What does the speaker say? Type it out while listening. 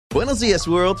Buenos dias,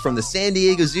 world, from the San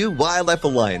Diego Zoo Wildlife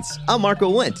Alliance. I'm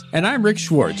Marco Wendt. And I'm Rick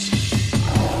Schwartz.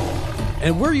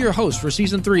 And we're your hosts for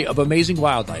Season 3 of Amazing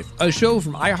Wildlife, a show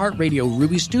from iHeartRadio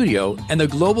Ruby Studio and the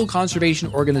global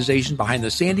conservation organization behind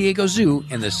the San Diego Zoo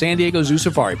and the San Diego Zoo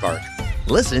Safari Park.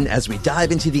 Listen as we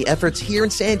dive into the efforts here in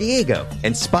San Diego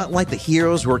and spotlight the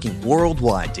heroes working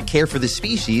worldwide to care for the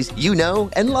species you know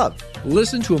and love.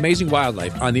 Listen to Amazing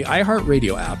Wildlife on the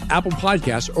iHeartRadio app, Apple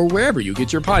Podcasts, or wherever you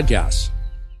get your podcasts.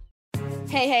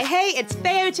 Hey, it's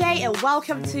BOJ and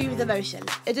welcome to The Motion,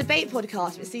 a debate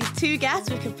podcast which sees two guests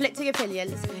with conflicting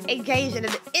opinions engage in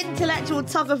an intellectual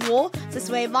tug-of-war to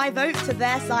sway my vote to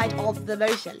their side of the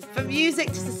motion. From music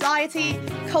to society,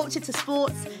 culture to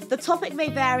sports, the topic may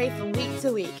vary from week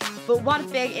to week, but one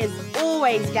thing is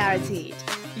always guaranteed.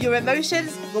 Your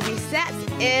emotions will be set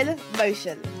in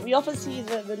motion. We often see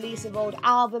the release of old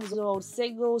albums or old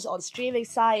singles on streaming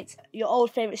sites, your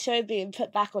old favourite show being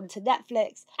put back onto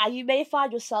Netflix, and you may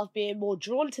find yourself being more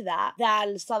drawn to that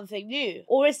than something new.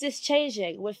 Or is this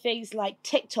changing with things like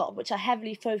TikTok, which are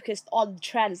heavily focused on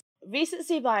trends?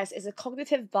 Recency bias is a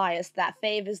cognitive bias that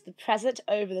favours the present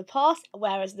over the past,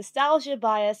 whereas nostalgia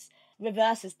bias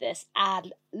reverses this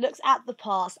and looks at the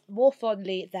past more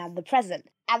fondly than the present.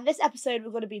 And this episode,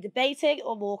 we're going to be debating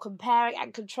or more comparing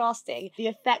and contrasting the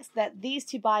effects that these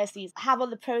two biases have on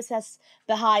the process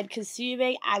behind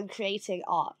consuming and creating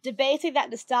art. Debating that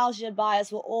nostalgia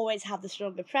bias will always have the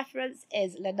stronger preference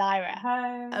is Lanira.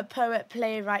 Hi. A poet,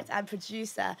 playwright, and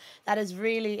producer that is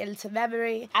really into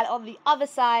memory. And on the other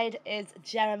side is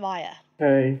Jeremiah.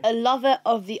 Hey. A lover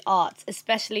of the arts,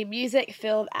 especially music,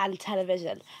 film, and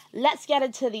television. Let's get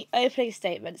into the opening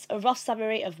statements, a rough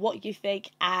summary of what you think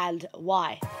and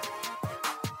why.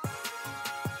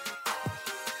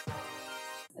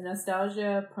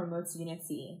 Nostalgia promotes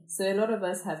unity. So a lot of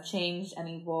us have changed and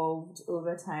evolved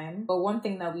over time. But one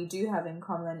thing that we do have in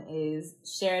common is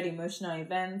shared emotional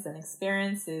events and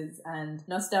experiences. And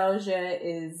nostalgia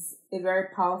is a very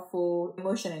powerful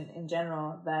emotion in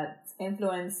general that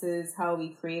influences how we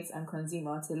create and consume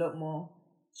art a lot more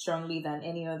strongly than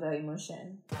any other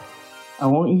emotion. I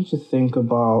want you to think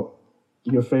about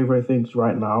your favorite things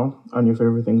right now and your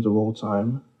favorite things of all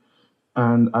time.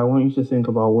 And I want you to think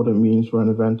about what it means for an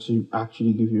event to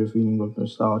actually give you a feeling of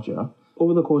nostalgia.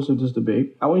 Over the course of this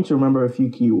debate, I want you to remember a few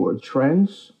keywords: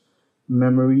 trends,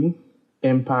 memory,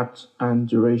 impact, and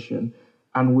duration.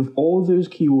 And with all those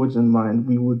keywords in mind,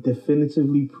 we will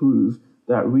definitively prove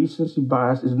that recency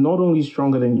bias is not only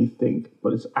stronger than you think,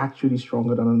 but it's actually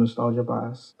stronger than a nostalgia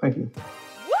bias. Thank you.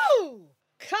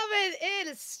 Coming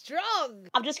in strong.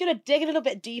 I'm just going to dig a little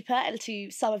bit deeper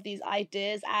into some of these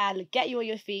ideas and get you on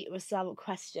your feet with some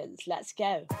questions. Let's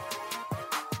go.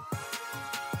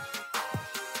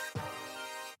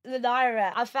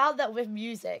 Lanira, I found that with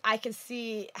music, I can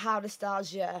see how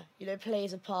nostalgia,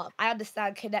 plays a part. I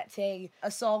understand connecting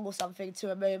a song or something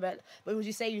to a moment, but would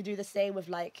you say you do the same with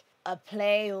a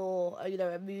play or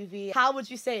a movie? How would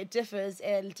you say it differs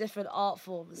in different art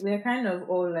forms? We're kind of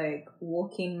all like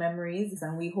walking memories,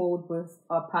 and we hold both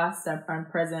our past and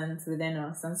present within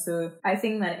us. And so I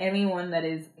think that anyone that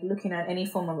is looking at any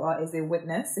form of art is a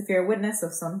witness. If you're a witness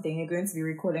of something, you're going to be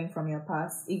recalling from your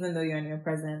past, even though you're in your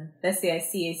present. Let's say I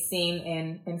see a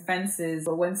scene in Fences,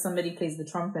 or when somebody plays the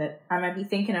trumpet, I might be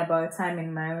thinking about a time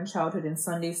in my own childhood in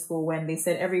Sunday school when they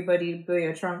said, everybody blow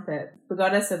your trumpet.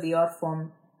 Regardless of the art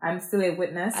form, I'm still a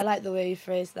witness. I like the way you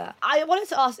phrased that. I wanted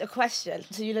to ask a question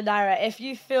to you, Lanira. If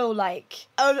you feel like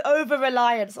an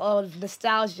over-reliance on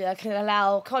nostalgia can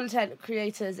allow content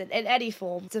creators in any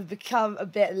form to become a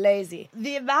bit lazy.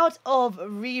 The amount of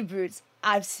reboots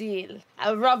I've seen,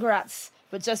 Rugrats,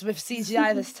 but just with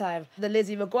CGI this time. The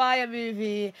Lizzie McGuire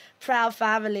movie, Proud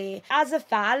Family. As a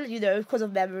fan, because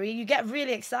of memory, you get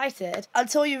really excited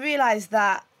until you realise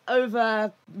that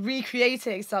over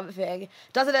recreating something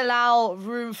doesn't allow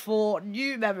room for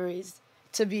new memories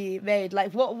to be made.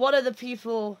 Like, what are the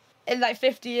people in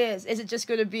 50 years? Is it just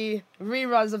going to be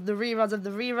reruns of the reruns of the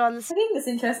reruns? I think it's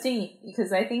interesting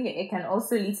because I think it can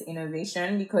also lead to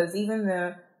innovation, because even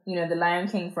though, The Lion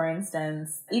King, for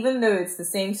instance, even though it's the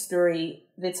same story,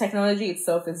 the technology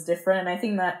itself is different, and I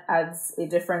think that adds a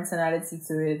different tonality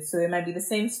to it. So it might be the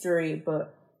same story,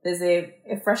 but there's a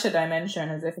fresher dimension,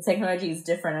 as if the technology is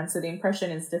different, and so the impression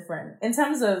is different. In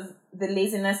terms of the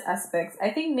laziness aspect,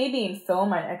 I think maybe in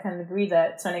film, I can agree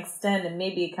that to an extent, and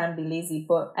maybe it can be lazy.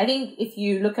 But I think if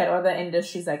you look at other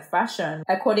industries like fashion,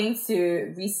 according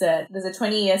to Reset, there's a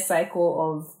 20-year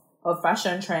cycle of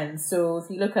fashion trends. So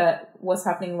if you look at what's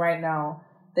happening right now,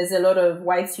 there's a lot of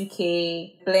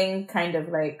Y2K, bling kind of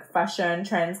fashion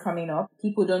trends coming up.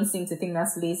 People don't seem to think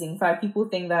that's lazy. In fact, people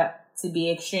think that to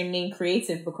be extremely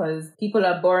creative because people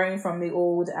are borrowing from the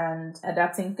old and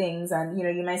adapting things. And, you know,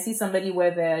 you might see somebody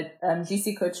wear their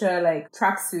juicy couture like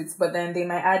tracksuits, but then they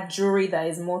might add jewelry that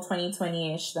is more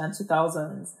 2020-ish than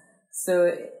 2000s.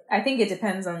 So I think it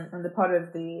depends on the part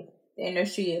of the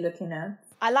industry you're looking at.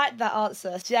 I like that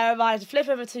answer. Jeremiah, to flip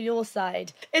over to your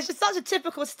side. It's just such a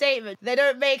typical statement. They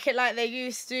don't make it like they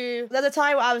used to. There's a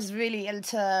time where I was really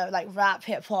into like rap,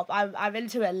 hip hop. I'm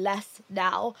into it less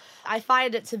now. I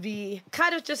find it to be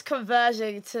kind of just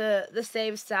converging to the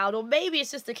same sound, or maybe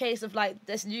it's just a case of like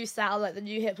this new sound, like the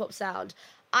new hip hop sound.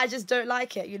 I just don't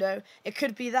like it, you know? It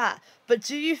could be that. But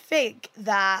do you think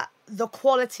that the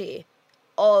quality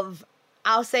of,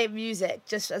 I'll say music,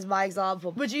 just as my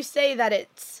example, would you say that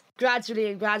it's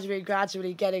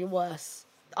gradually getting worse?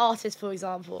 Artists, for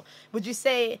example, would you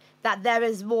say that there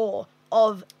is more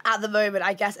of, at the moment,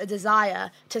 I guess, a desire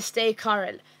to stay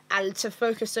current and to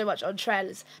focus so much on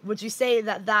trends? Would you say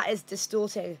that that is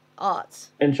distorting art?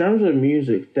 In terms of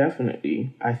music,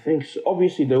 definitely. I think so.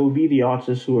 Obviously there will be the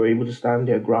artists who are able to stand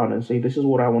their ground and say, this is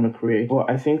what I want to create. But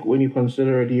I think when you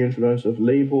consider the influence of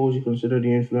labels, you consider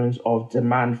the influence of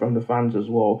demand from the fans as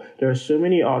well, there are so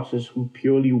many artists who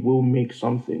purely will make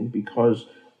something because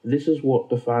this is what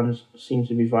the fans seem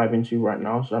to be vibing to right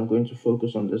now, so I'm going to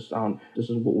focus on this sound. This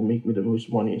is what will make me the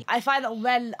most money. I find that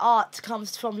when art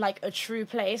comes from like a true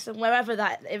place, and wherever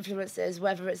that influence is,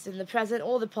 whether it's in the present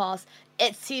or the past,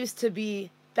 it seems to be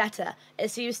better.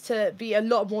 It seems to be a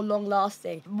lot more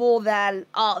long-lasting, more than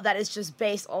art that is just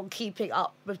based on keeping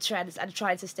up with trends and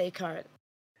trying to stay current.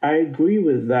 I agree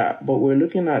with that, but we're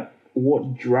looking at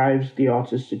what drives the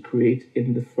artist to create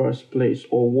in the first place,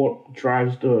 or what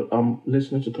drives the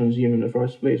listener to consume in the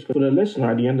first place. For the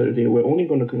listener, at the end of the day, we're only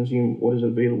going to consume what is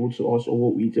available to us or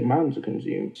what we demand to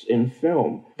consume. In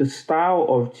film, the style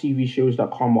of TV shows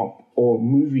that come up or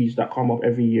movies that come up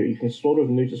every year, you can sort of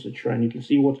notice a trend. You can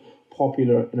see what's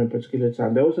popular in a particular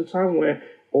time. There was a time where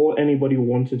all anybody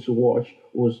wanted to watch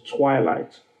was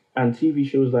Twilight and TV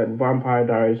shows like Vampire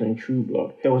Diaries and True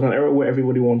Blood. There was an era where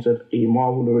everybody wanted a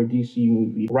Marvel or a DC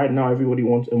movie. Right now, everybody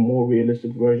wants a more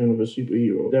realistic version of a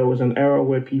superhero. There was an era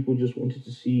where people just wanted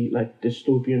to see like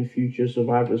dystopian future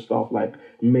survivor stuff like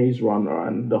Maze Runner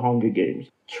and The Hunger Games.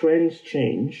 Trends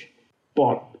change,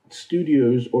 but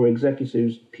studios or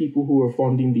executives, people who are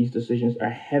funding these decisions, are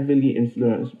heavily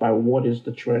influenced by what is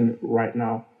the trend right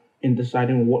now in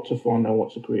deciding what to fund and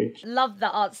what to create. Love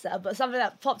that answer, but something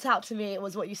that popped out to me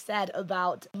was what you said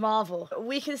about Marvel.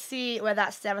 We can see where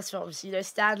that stems from, you know,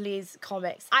 Stan Lee's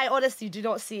comics. I honestly do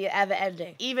not see it ever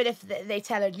ending. Even if they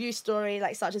tell a new story,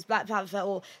 like such as Black Panther,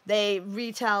 or they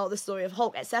retell the story of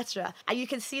Hulk, etc. And you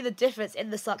can see the difference in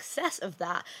the success of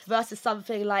that versus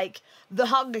something like The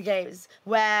Hunger Games,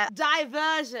 where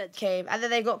Diversion came and then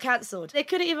they got cancelled. They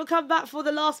couldn't even come back for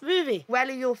the last movie.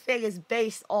 When your thing is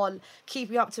based on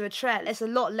keeping up to a trend, it's a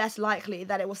lot less likely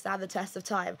that it will stand the test of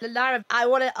time. Lara, I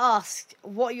want to ask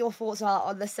what your thoughts are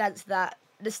on the sense that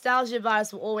nostalgia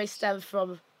bias will always stem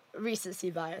from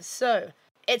recency bias. So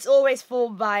it's always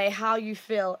formed by how you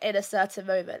feel in a certain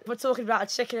moment. We're talking about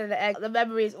a chicken and an egg. The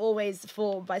memory is always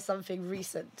formed by something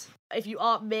recent. If you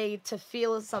aren't made to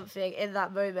feel something in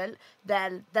that moment,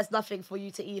 then there's nothing for you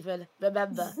to even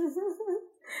remember.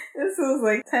 This was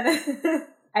like 10.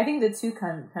 I think the two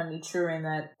can be true in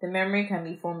that the memory can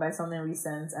be formed by something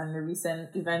recent, and the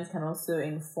recent events can also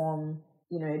inform,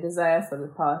 you know, a desire for the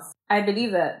past. I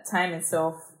believe that time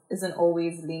itself isn't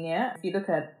always linear. If you look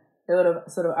at a lot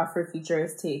of sort of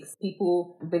Afrofuturist takes,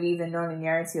 people believe in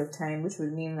non-linearity of time, which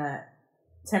would mean that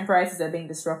temporalities are being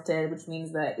disrupted, which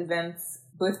means that events,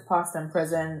 both past and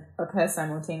present, occur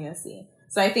simultaneously.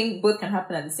 So I think both can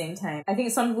happen at the same time. I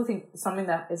think some people think something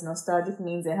that is nostalgic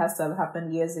means it has to have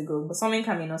happened years ago, but something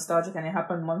can be nostalgic and it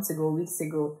happened months ago, weeks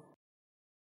ago.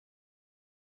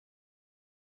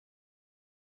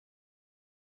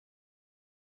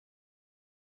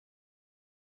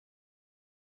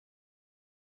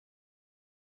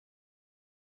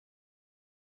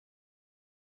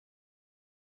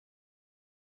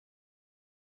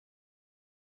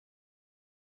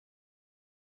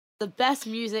 The best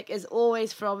music is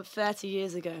always from 30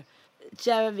 years ago.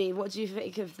 Jeremy, what do you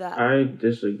think of that? I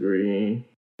disagree.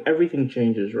 Everything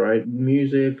changes, right?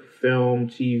 Music, film,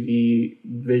 TV,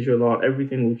 visual art,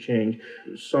 everything will change.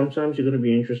 Sometimes you're going to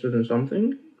be interested in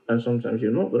something, and sometimes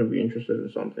you're not going to be interested in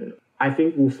something. I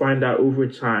think we'll find out over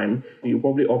time. You'll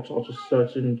probably opt out of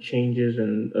certain changes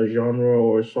in a genre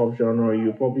or a subgenre.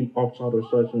 You'll probably opt out of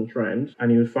certain trends,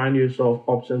 and you'll find yourself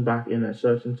opting back in at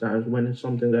certain times when it's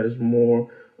something that is more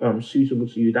suitable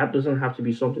to you. That doesn't have to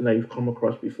be something that you've come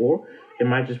across before. It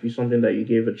might just be something that you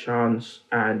gave a chance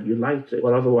and you liked it.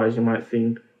 But otherwise, you might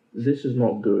think, this is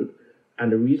not good.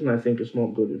 And the reason I think it's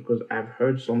not good is because I've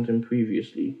heard something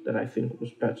previously that I think was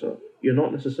better. You're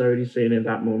not necessarily saying in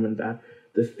that moment that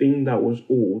the thing that was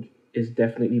old is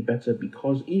definitely better,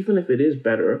 because even if it is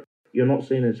better, you're not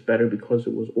saying it's better because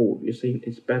it was old. You're saying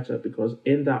it's better because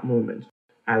in that moment,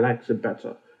 I liked it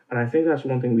better. And I think that's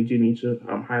one thing we do need to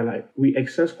highlight. We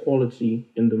access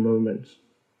quality in the moment.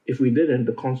 If we didn't,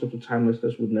 the concept of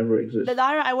timelessness would never exist.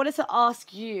 Lyra, I wanted to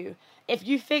ask you if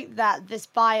you think that this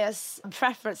bias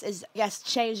preference is, yes,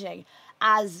 changing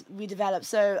as we develop.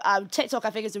 So TikTok, I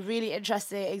think, is a really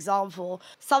interesting example.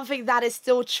 Something that is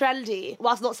still trendy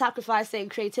whilst not sacrificing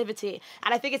creativity.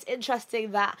 And I think it's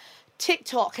interesting that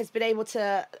TikTok has been able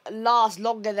to last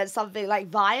longer than something like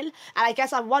Vine. And I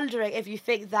guess I'm wondering if you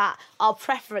think that our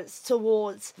preference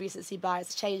towards recency bias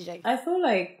is changing. I feel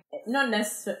like not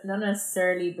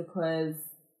necessarily, because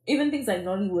even things like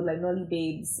Nollywood, like Nolly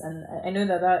Babes, and I know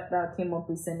that came up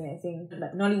recently, I think,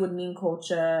 like Nollywood meme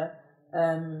culture,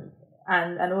 and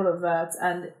all of that.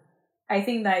 And I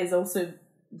think that is also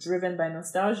driven by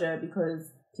nostalgia, because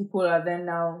people are then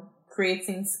now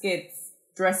creating skits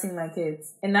dressing like it.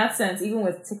 In that sense, even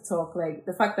with TikTok, like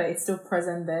the fact that it's still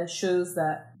present there shows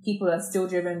that people are still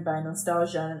driven by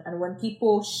nostalgia. And when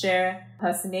people share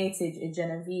impersonating a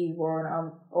Genevieve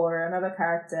or another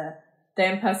character,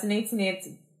 they're impersonating it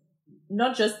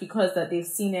not just because that they've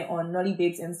seen it on Nolly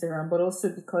Babe's Instagram, but also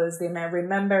because they might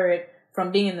remember it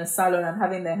from being in the salon and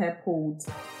having their hair pulled.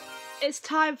 It's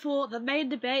time for the main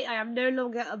debate. I am no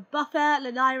longer a buffer.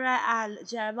 Lyra and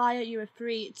Jeremiah, you are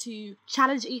free to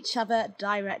challenge each other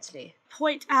directly.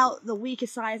 Point out the weaker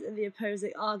sides in the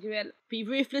opposing argument. Be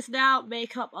ruthless now,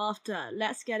 make up after.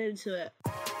 Let's get into it.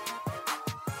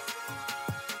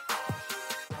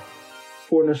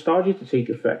 For nostalgia to take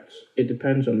effect, it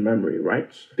depends on memory,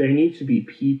 right? There need to be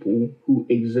people who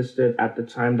existed at the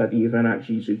time that the event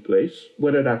actually took place,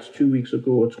 whether that's 2 weeks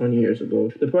ago or 20 years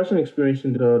ago. The person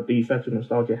experiencing the effect of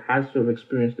nostalgia has to have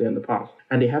experienced it in the past,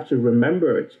 and they have to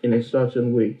remember it in a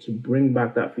certain way to bring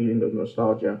back that feeling of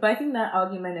nostalgia. But I think that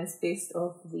argument is based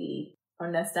off the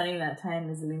understanding that time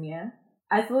is linear.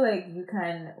 I feel like you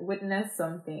can witness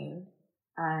something,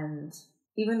 and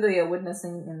even though you're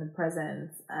witnessing in the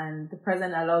present and the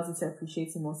present allows you to appreciate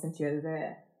it more since you're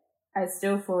there, I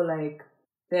still feel like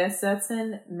there are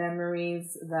certain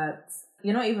memories that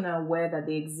you're not even aware that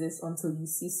they exist until you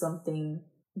see something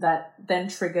that then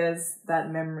triggers that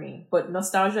memory. But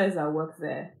nostalgia is at work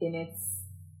there in its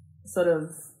sort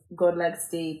of godlike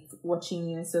state, watching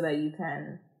you so that you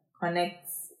can connect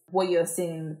what you're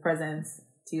seeing in the present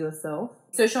to yourself.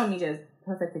 Social media is a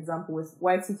perfect example with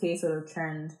Y2K sort of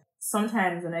trend.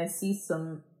 Sometimes when I see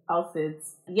some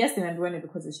outfits, yes, they might be wearing it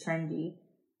because it's trendy,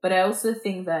 but I also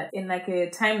think that in like a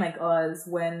time like ours,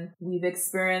 when we've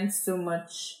experienced so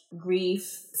much grief,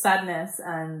 sadness,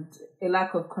 and a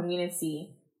lack of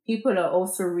community, people are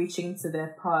also reaching to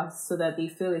their past so that they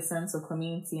feel a sense of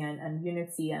community and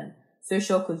unity and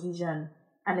social cohesion.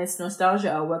 And it's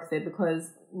nostalgia at work there, because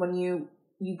when you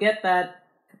get that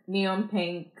neon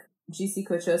pink Juicy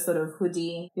Couture sort of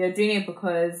hoodie, you're doing it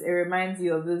because it reminds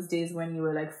you of those days when you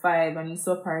were like 5 and you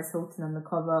saw Paris Hilton on the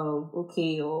cover of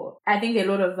OK. Or I think a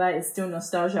lot of that is still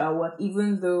nostalgia at work,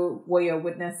 even though what you're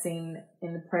witnessing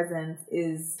in the present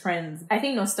is trends. I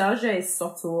think nostalgia is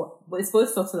subtle, but it's both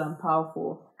subtle and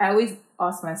powerful. I always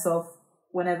ask myself,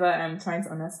 whenever I'm trying to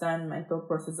understand my thought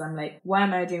process, I'm like, why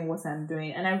am I doing what I'm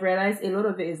doing? And I've realized a lot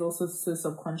of it is also so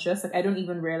subconscious. Like, I don't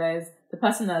even realize the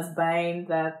person that's buying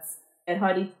that Ed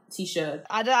Hardy t-shirt.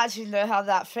 I don't actually know how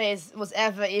that phrase was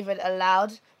ever even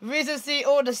allowed. Recency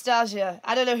or nostalgia.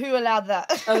 I don't know who allowed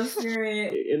that. I'm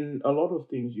serious. In a lot of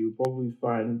things, you probably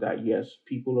find that, yes,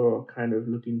 people are kind of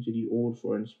looking to the old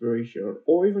for inspiration,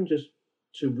 or even just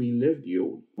to relive the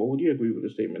old. But would you agree with the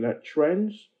statement that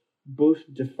trends both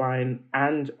define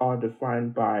and are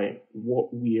defined by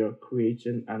what we are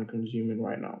creating and consuming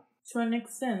right now? To an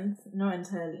extent, not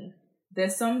entirely.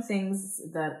 There's some things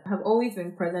that have always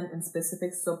been present in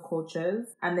specific subcultures,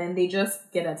 and then they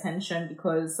just get attention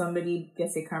because somebody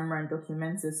gets a camera and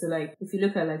documents it. So like, if you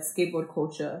look at like skateboard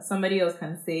culture, somebody else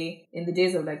can say in the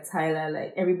days of like Tyler,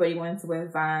 like everybody wanted to wear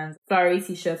Vans, flowery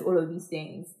t-shirts, all of these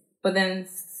things. But then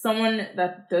someone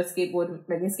that does skateboard,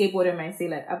 like a skateboarder might say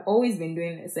like, I've always been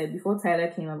doing this. Like before Tyler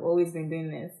came, I've always been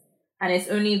doing this. And it's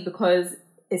only because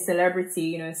a celebrity,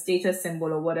 you know, a status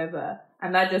symbol or whatever,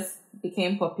 and that just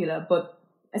became popular. But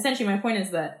essentially my point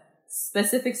is that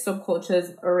specific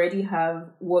subcultures already have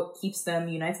what keeps them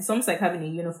united. It's almost like having a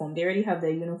uniform. They already have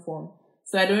their uniform.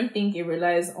 So I don't think it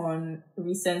relies on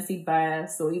recency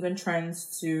bias or even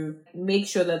trends to make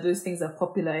sure that those things are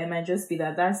popular. It might just be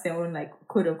that that's their own like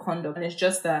code of conduct. And it's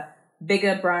just that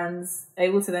bigger brands are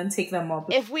able to then take them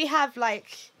up. If we have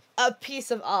like a piece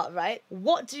of art, right?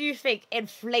 What do you think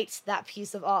inflates that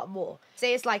piece of art more?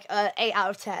 Say it's like an 8 out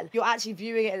of 10. You're actually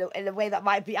viewing it in a way that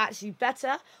might be actually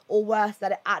better or worse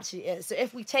than it actually is. So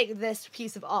if we take this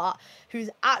piece of art whose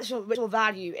actual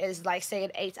value is like say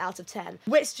an 8 out of 10,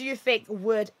 which do you think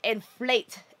would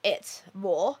inflate it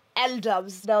more?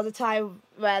 N-Dubs, there was a time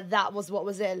where that was what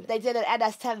was in. They did an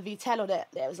NS10 V10 on it.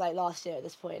 It was like last year at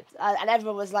this point. And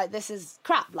everyone was like, this is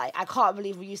crap. Like, I can't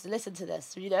believe we used to listen to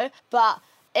this, you know? But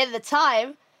in the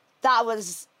time, that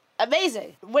was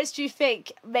amazing. Which do you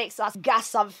think makes us gas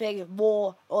something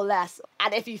more or less?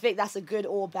 And if you think that's a good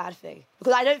or bad thing?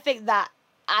 Because I don't think that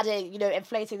adding,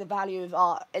 inflating the value of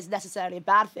art is necessarily a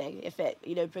bad thing if it,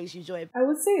 brings you joy. I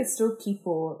would say it's still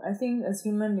people. I think as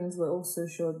human beings, we're all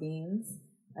social beings.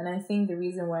 And I think the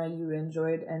reason why you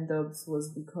enjoyed N-Dubs was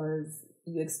because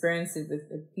you experienced it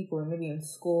with people, maybe in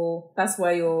school. That's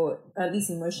why you're, at least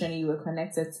emotionally, you were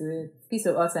connected to it. Piece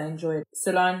of art I enjoyed.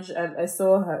 Solange, I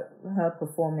saw her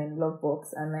perform in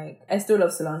Lovebox, and like, I still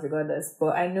love Solange regardless,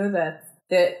 but I know that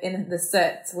in the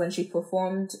set, when she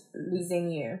performed Losing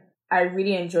You, I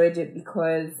really enjoyed it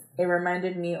because it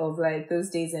reminded me of like those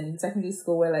days in secondary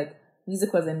school where like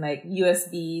music was in like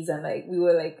USBs and like we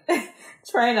were like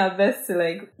trying our best to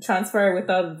like transfer it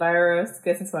without virus,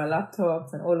 get into our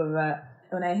laptops and all of that.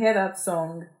 When I hear that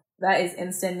song, that is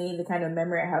instantly the kind of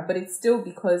memory I have. But it's still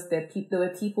because there were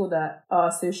people that are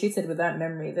associated with that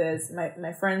memory. There's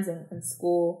my friends in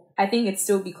school. I think it's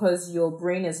still because your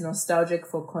brain is nostalgic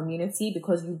for community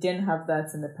because you didn't have that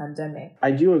in the pandemic.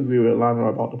 I do agree with Lana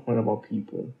about the point about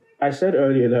people. I said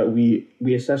earlier that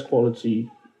we assess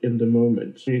quality in the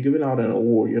moment. So you're giving out an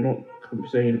award, you're not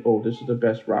saying, oh, this is the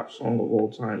best rap song of all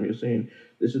time. You're saying,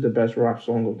 this is the best rap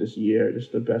song of this year. This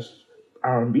is the best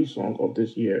R&B song of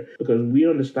this year, because we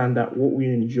understand that what we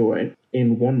enjoy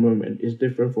in one moment is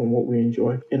different from what we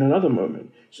enjoy in another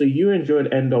moment. So you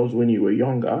enjoyed N-Dubs when you were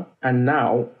younger, and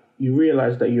now you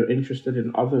realize that you're interested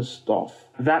in other stuff.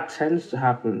 That tends to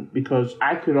happen because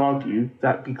I could argue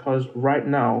that because right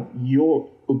now your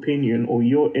opinion or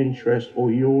your interest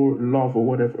or your love or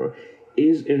whatever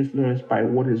is influenced by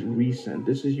what is recent.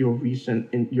 This is your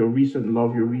recent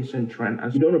love, your recent trend.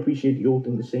 And you don't appreciate the old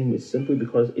thing the same way simply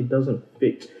because it doesn't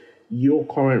fit your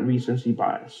current recency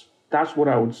bias. That's what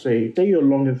I would say. Say you're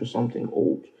longing for something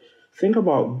old. Think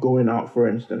about going out, for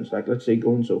instance, like let's say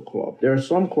going to a club. There are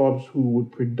some clubs who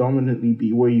would predominantly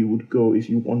be where you would go if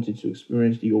you wanted to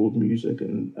experience the old music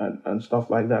and stuff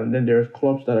like that. And then there's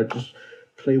clubs that are just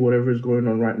play whatever is going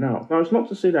on right now. Now, it's not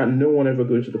to say that no one ever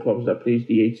goes to the clubs that plays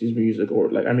the 80s music or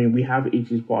we have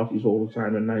 80s parties all the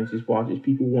time and 90s parties.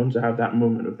 People want to have that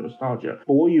moment of nostalgia.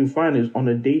 But what you find is on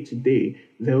a day-to-day,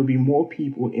 there will be more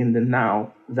people in the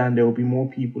now than there will be more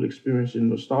people experiencing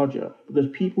nostalgia. Because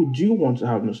people do want to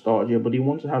have nostalgia, but they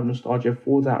want to have nostalgia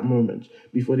for that moment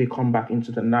before they come back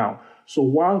into the now. So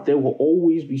while there will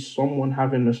always be someone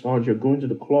having nostalgia, going to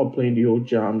the club, playing the old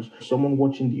jams, someone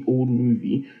watching the old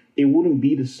movie, it wouldn't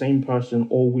be the same person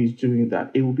always doing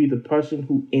that. It will be the person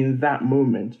who in that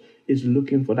moment is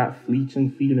looking for that fleeting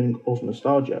feeling of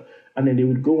nostalgia. And then they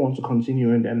would go on to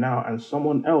continue in there now, and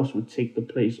someone else would take the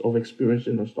place of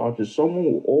experiencing nostalgia. Someone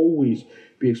will always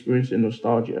be experiencing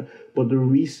nostalgia, but the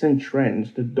recent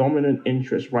trends, the dominant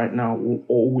interest right now will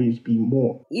always be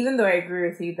more. Even though I agree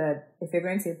with you that if you're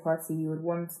going to a party, you would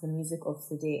want the music of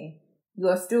today, you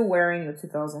are still wearing your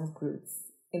 2000s clothes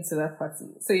into that party.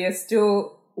 So you're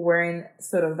still wearing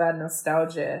sort of that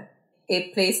nostalgia, a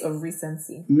place of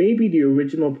recency. Maybe the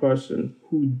original person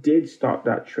who did start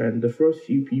that trend, the first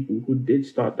few people who did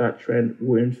start that trend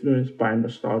were influenced by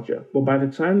nostalgia. But by the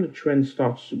time the trend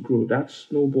starts to grow, that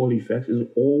snowball effect is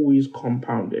always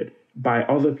compounded by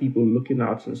other people looking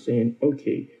out and saying,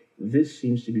 okay, this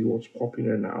seems to be what's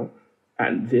popular now,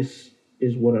 and this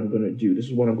is what I'm going to do. This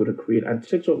is what I'm going to create. And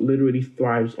TikTok literally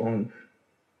thrives on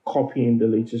copying the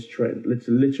latest trend. It's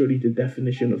literally the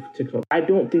definition of TikTok. I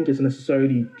don't think it's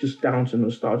necessarily just down to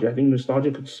nostalgia. I think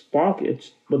nostalgia could spark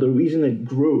it, but the reason it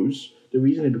grows, the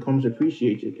reason it becomes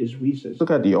appreciated is recent. Look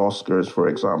at the Oscars, for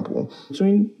example.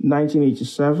 Between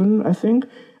 1987, I think,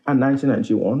 and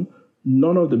 1991,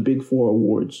 none of the big four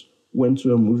awards went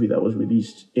to a movie that was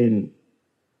released in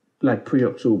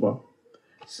pre-October.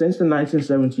 Since the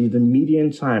 1970s, the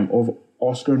median time of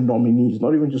Oscar nominees,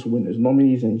 not even just winners,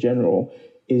 nominees in general,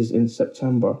 is in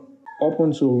September. Up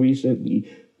until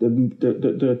recently,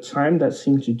 the time that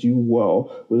seemed to do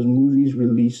well was movies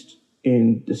released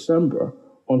in December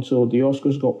until the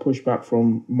Oscars got pushed back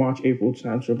from March, April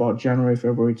time to about January,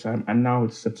 February time, and now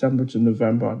it's September to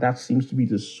November. That seems to be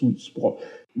the sweet spot.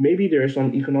 Maybe there are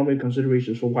some economic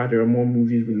considerations for why there are more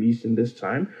movies released in this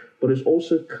time, but it's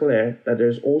also clear that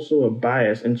there's also a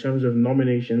bias in terms of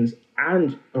nominations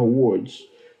and awards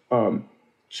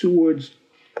towards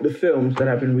the films that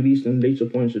have been released in later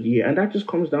points of the year. And that just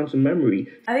comes down to memory.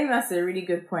 I think that's a really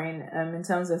good point in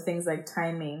terms of things like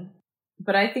timing.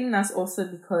 But I think that's also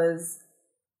because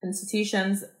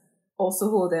institutions also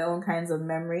hold their own kinds of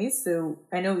memories. So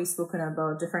I know we've spoken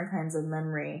about different kinds of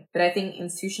memory, but I think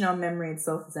institutional memory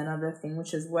itself is another thing,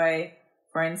 which is why,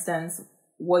 for instance,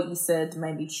 what you said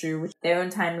might be true, which their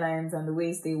own timelines and the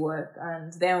ways they work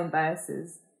and their own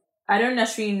biases. I don't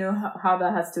necessarily know how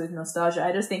that has to do with nostalgia.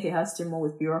 I just think it has to do more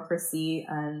with bureaucracy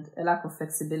and a lack of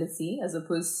flexibility as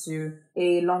opposed to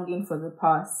a longing for the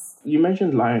past. You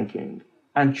mentioned Lion King.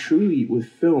 And truly, with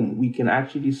film, we can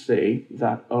actually say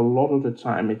that a lot of the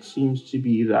time it seems to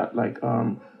be that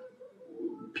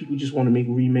people just want to make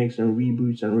remakes and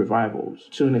reboots and revivals.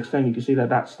 To an extent, you can say that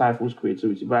that stifles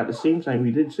creativity. But at the same time,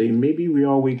 we did say maybe we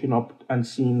are waking up and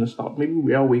seeing nostalgia. Maybe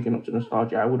we are waking up to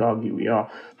nostalgia. I would argue we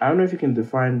are. I don't know if you can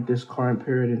define this current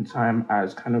period in time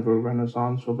as kind of a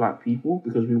renaissance for Black people,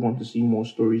 because we want to see more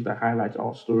stories that highlight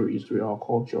our stories through our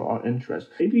culture, our interests.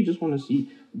 Maybe you just want to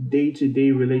see day-to-day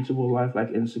relatable life like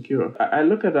Insecure. I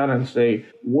look at that and say,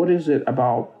 what is it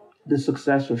about the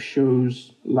success of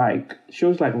shows like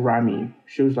Rami,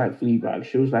 shows like Fleabag,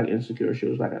 shows like Insecure,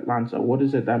 shows like Atlanta? What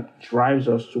is it that drives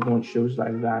us to want shows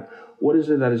like that? What is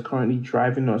it that is currently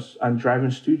driving us and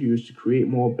driving studios to create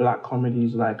more Black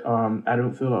comedies like I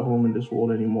Don't Feel at Home in This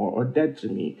World Anymore or Dead to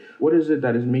Me? What is it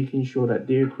that is making sure that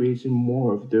they're creating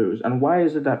more of those? And why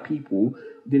is it that people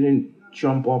didn't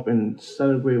jump up and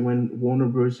celebrate when Warner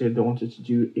Bros. Said they wanted to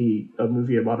do a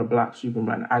movie about a Black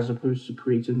Superman, as opposed to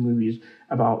creating movies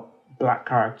about Black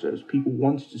characters? People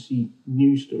wanted to see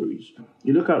new stories.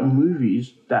 You look at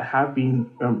movies that have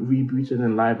been rebooted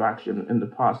in live action in the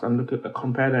past and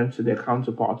compare them to their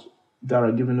counterparts that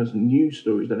are giving us new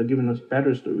stories, that are giving us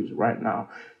better stories right now.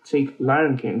 Take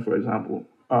Lion King, for example.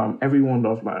 Everyone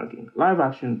loves Lion King. Live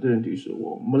action didn't do so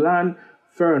well. Mulan,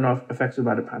 fair enough, affected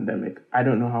by the pandemic. I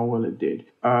don't know how well it did.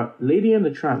 Lady and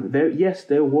the Tramp.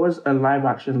 There was a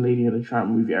live-action Lady and the Tramp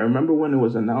movie. I remember when it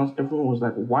was announced, everyone was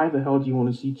like, why the hell do you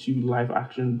want to see two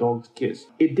live-action dogs kiss?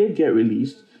 It did get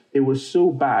released. It was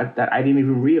so bad that I didn't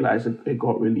even realize it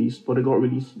got released, but it got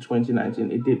released in 2019.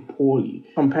 It did poorly.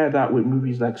 Compare that with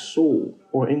movies like Soul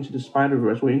or Into the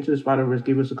Spider-Verse, where Into the Spider-Verse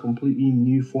gave us a completely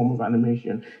new form of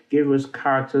animation, gave us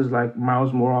characters like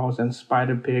Miles Morales and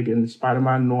Spider-Pig and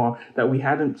Spider-Man Noir that we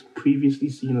hadn't previously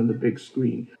seen on the big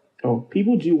screen.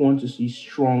 People do want to see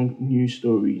strong new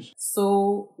stories.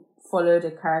 Soul followed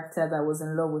a character that was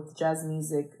in love with jazz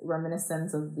music,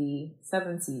 reminiscent of the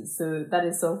 70s. So that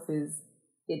itself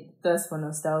it does for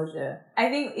nostalgia. I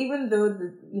think even though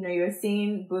you're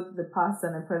seeing both the past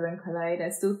and the present collide, I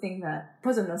still think that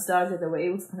because of nostalgia that we're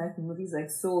able to connect with movies like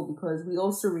Soul, because we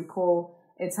also recall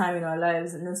a time in our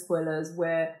lives, no spoilers,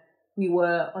 where we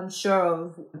were unsure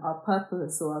of our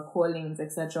purpose or our callings,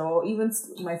 etc., or even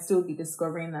might still be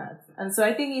discovering that. And so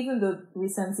I think even though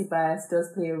recency bias does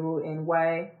play a role in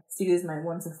why studios might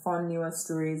want to fund newer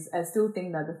stories, I still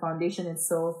think that the foundation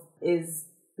itself is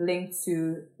linked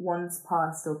to one's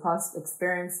past or past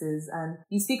experiences. And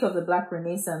you speak of the Black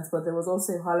Renaissance, but there was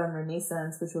also a Harlem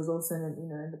Renaissance, which was also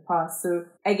in the past. So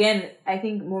again, I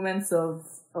think moments of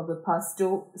the past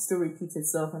still repeat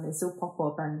itself and they still pop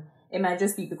up, and it might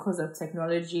just be because of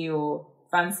technology or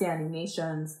fancy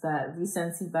animations that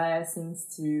recency bias seems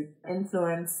to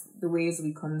influence the ways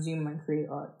we consume and create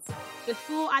art.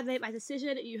 Before I make my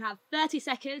decision, you have 30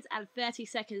 seconds and 30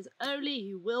 seconds only.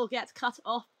 You will get cut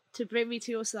off to bring me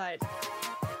to your side.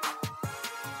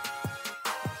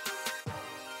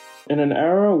 In an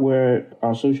era where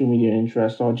our social media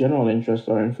interests, our general interests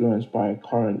are influenced by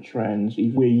current trends,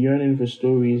 if we're yearning for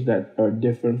stories that are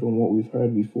different from what we've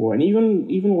heard before, and even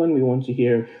when we want to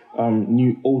hear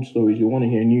old stories, we want to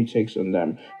hear new takes on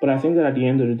them. But I think that at the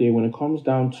end of the day, when it comes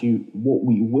down to what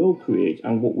we will create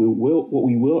and what we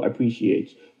will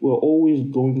appreciate, we're always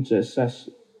going to assess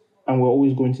and we're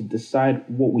always going to decide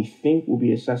what we think will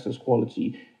be assessed as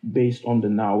quality based on the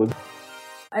now.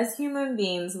 As human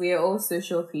beings, we are all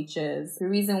social creatures. The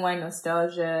reason why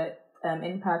nostalgia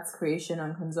impacts creation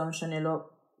and consumption a lot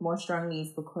more strongly is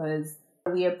because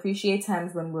we appreciate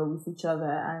times when we're with each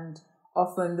other, and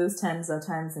often those times are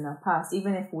times in our past.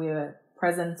 Even if we're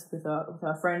present with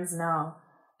our friends now,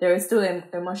 there is still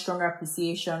a much stronger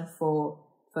appreciation for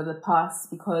the past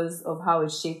because of how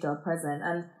it shaped our present.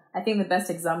 And I think the best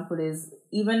example is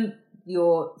even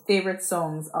your favorite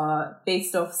songs are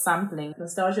based off sampling.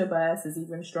 Nostalgia bias is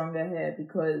even stronger here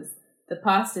because the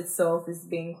past itself is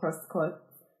being cross-cut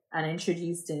and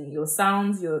introduced in your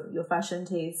sounds, your fashion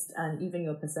taste, and even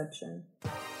your perception.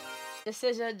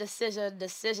 Decision.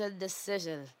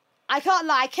 I can't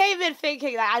lie, I came in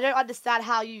thinking that I don't understand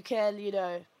how you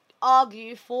can,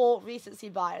 argue for recency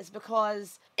bias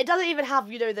because it doesn't even have,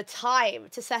 the time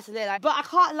to settle in. But I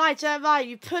can't lie, Jeremiah,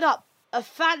 you put up a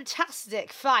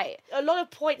fantastic fight. A lot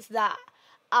of points that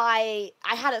I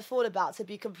hadn't thought about, to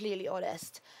be completely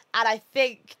honest. And I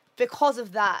think because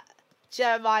of that,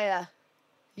 Jeremiah,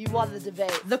 you won the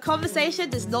debate. The conversation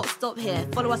does not stop here.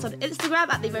 Follow us on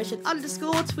Instagram at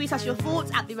 @TheMotion_. Tweet us your thoughts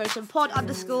at @TheMotionPod_.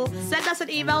 Send us an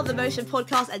email,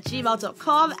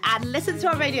 themotionpodcast@gmail.com, and listen to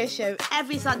our radio show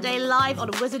every Sunday live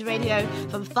on Wizard Radio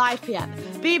from 5 p.m.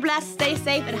 Be blessed, stay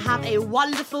safe, and have a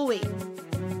wonderful week.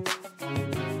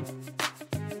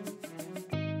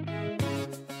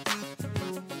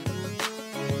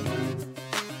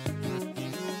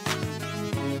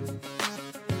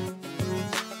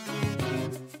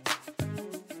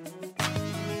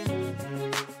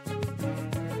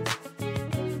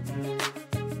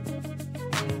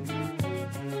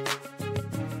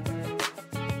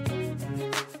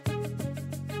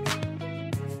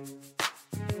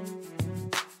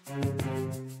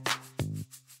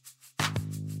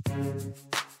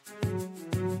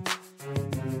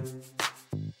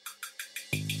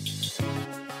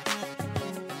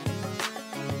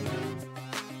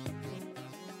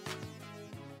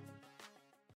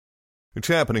 It's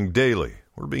happening daily.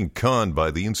 We're being conned by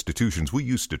the institutions we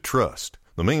used to trust.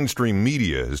 The mainstream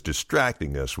media is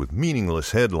distracting us with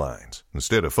meaningless headlines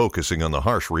instead of focusing on the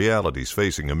harsh realities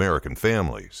facing American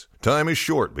families. Time is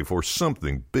short before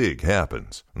something big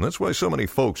happens, and that's why so many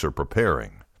folks are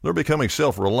preparing. They're becoming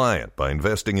self-reliant by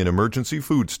investing in emergency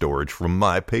food storage from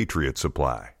My Patriot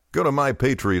Supply. Go to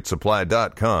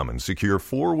MyPatriotSupply.com and secure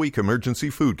 4-week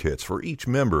emergency food kits for each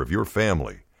member of your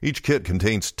family. Each kit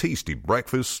contains tasty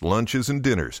breakfasts, lunches, and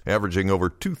dinners, averaging over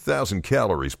 2,000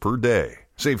 calories per day.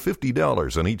 Save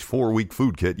 $50 on each 4-week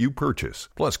food kit you purchase.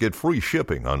 Plus, get free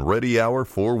shipping on Ready Hour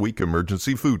 4-week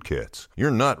emergency food kits.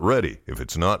 You're not ready if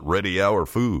it's not Ready Hour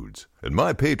Foods. At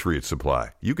My Patriot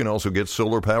Supply, you can also get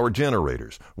solar power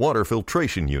generators, water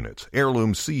filtration units,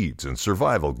 heirloom seeds, and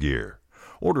survival gear.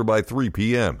 Order by 3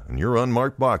 p.m. and your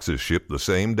unmarked boxes ship the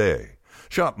same day.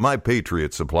 Shop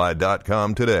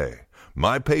MyPatriotSupply.com today.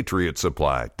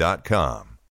 MyPatriotSupply.com.